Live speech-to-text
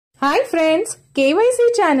Hi friends, KYC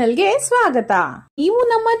ಚಾನೆಲ್ಗೆ ಸ್ವಾಗತ. ನೀವು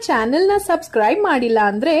ನಮ್ಮ ಚಾನೆಲ್ ನ ಸಬ್ಸ್ಕ್ರೈಬ್ ಮಾಡಿಲ್ಲ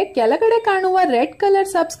ಅಂದ್ರೆ ಕೆಳಗಡೆ ಕಾಣುವ ರೆಡ್ ಕಲರ್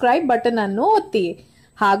ಸಬ್ಸ್ಕ್ರೈಬ್ ಬಟನ್ ಅನ್ನು ಒತ್ತಿ.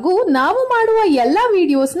 ಹಾಗೂ ನಾವು ಮಾಡುವ ಎಲ್ಲಾ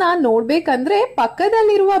ವಿಡಿಯೋಸ್ ನ ನೋಡ್ಬೇಕಂದ್ರೆ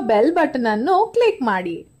ಪಕ್ಕದಲ್ಲಿರುವ ಬೆಲ್ ಬಟನ್ ಅನ್ನು ಕ್ಲಿಕ್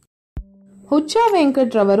ಮಾಡಿ. ಹುಚ್ಚ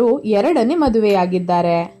ವೆಂಕಟ್ ರವರು ಎರಡನೇ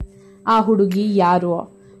ಮದುವೆಯಾಗಿದ್ದಾರೆ. ಆ ಹುಡುಗಿ ಯಾರು?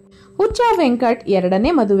 ಹುಚ್ಚ ವೆಂಕಟ್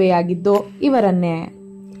ಎರಡನೇ ಮದುವೆಯಾಗಿದ್ದು ಇವರನ್ನೇ.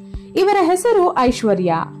 ಇವರ ಹೆಸರು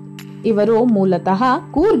ಐಶ್ವರ್ಯ. ಇವರು ಮೂಲತಃ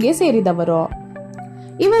ಕೂರ್ಗೆ ಸೇರಿದವರು.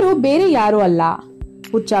 ಇವರು ಬೇರೆ ಯಾರೂ ಅಲ್ಲ,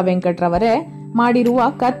 ಹುಚ್ಚ ವೆಂಕಟ್ ರವರೇ ಮಾಡಿರುವ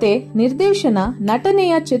ಕತೆ, ನಿರ್ದೇಶನ,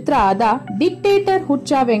 ನಟನೆಯ ಚಿತ್ರ ಆದ ಡಿಕ್ಟೇಟರ್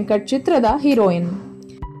ಹುಚ್ಚ ವೆಂಕಟ್ ಚಿತ್ರದ ಹೀರೋಯಿನ್.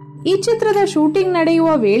 ಈ ಚಿತ್ರದ ಶೂಟಿಂಗ್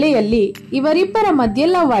ನಡೆಯುವ ವೇಳೆಯಲ್ಲಿ ಇವರಿಬ್ಬರ ಮಧ್ಯೆ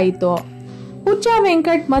ಲವ್ ಆಯಿತು. ಹುಚ್ಚ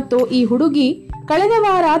ವೆಂಕಟ್ ಮತ್ತು ಈ ಹುಡುಗಿ ಕಳೆದ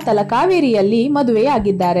ವಾರ ತಲಕಾವೇರಿಯಲ್ಲಿ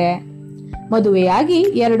ಮದುವೆಯಾಗಿದ್ದಾರೆ. ಮದುವೆಯಾಗಿ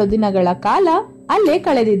 2 ದಿನಗಳ ಕಾಲ ಅಲ್ಲೇ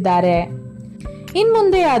ಕಳೆದಿದ್ದಾರೆ.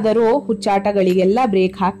 ಇನ್ಮುಂದೆ ಆದರೂ ಹುಚ್ಚಾಟಗಳಿಗೆಲ್ಲ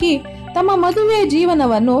ಬ್ರೇಕ್ ಹಾಕಿ ತಮ್ಮ ಮದುವೆ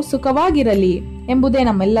ಜೀವನವನ್ನು ಸುಖವಾಗಿರಲಿ ಎಂಬುದೇ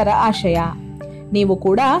ನಮ್ಮೆಲ್ಲರ ಆಶಯ. ನೀವು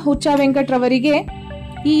ಕೂಡ ಹುಚ್ಚ ವೆಂಕಟ್ ರವರಿಗೆ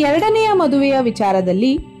ಈ ಎರಡನೆಯ ಮದುವೆಯ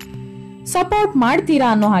ವಿಚಾರದಲ್ಲಿ ಸಪೋರ್ಟ್ ಮಾಡ್ತೀರಾ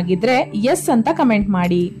ಅನ್ನೋ ಹಾಗಿದ್ರೆ ಎಸ್ ಅಂತ ಕಮೆಂಟ್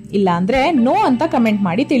ಮಾಡಿ, ಇಲ್ಲ ಅಂದ್ರೆ ನೋ ಅಂತ ಕಮೆಂಟ್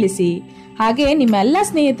ಮಾಡಿ ತಿಳಿಸಿ. ಹಾಗೆ ನಿಮ್ಮ ಎಲ್ಲ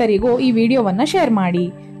ಸ್ನೇಹಿತರಿಗೂ ಈ ವಿಡಿಯೋವನ್ನ ಶೇರ್ ಮಾಡಿ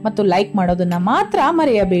ಮತ್ತು ಲೈಕ್ ಮಾಡೋದನ್ನ ಮಾತ್ರ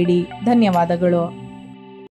ಮರೆಯಬೇಡಿ. ಧನ್ಯವಾದಗಳು.